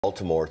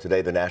Baltimore.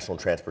 Today, the National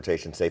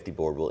Transportation Safety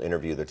Board will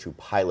interview the two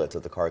pilots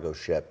of the cargo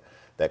ship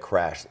that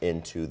crashed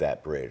into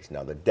that bridge.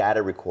 Now, the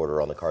data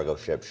recorder on the cargo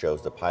ship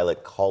shows the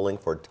pilot calling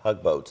for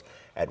tugboats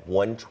at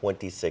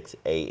 1:26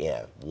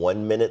 a.m.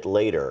 1 minute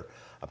later,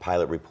 a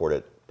pilot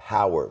reported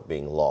power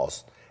being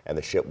lost and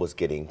the ship was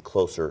getting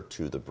closer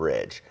to the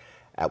bridge.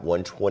 At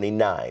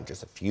 1:29,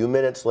 just a few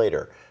minutes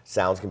later,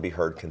 sounds can be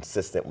heard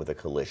consistent with a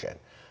collision.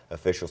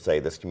 Officials say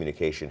this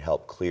communication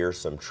helped clear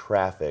some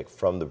traffic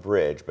from the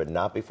bridge, but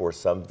not before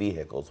some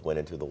vehicles went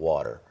into the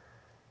water.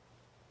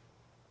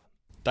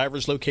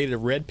 Divers located a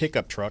red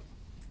pickup truck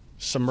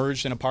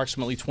submerged in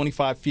approximately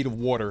 25 feet of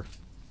water.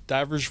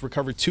 Divers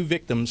recovered two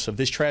victims of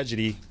this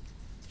tragedy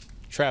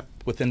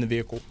trapped within the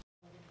vehicle.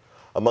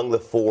 Among the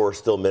four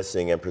still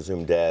missing and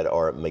presumed dead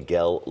are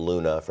Miguel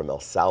Luna from El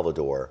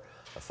Salvador,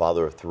 a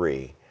father of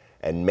three,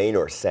 and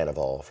Maynor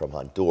Sandoval from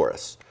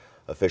Honduras.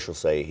 Officials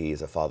say he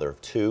is a father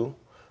of two.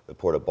 The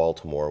port of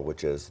Baltimore,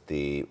 which is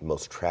the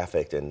most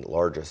trafficked and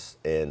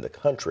largest in the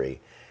country,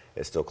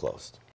 is still closed.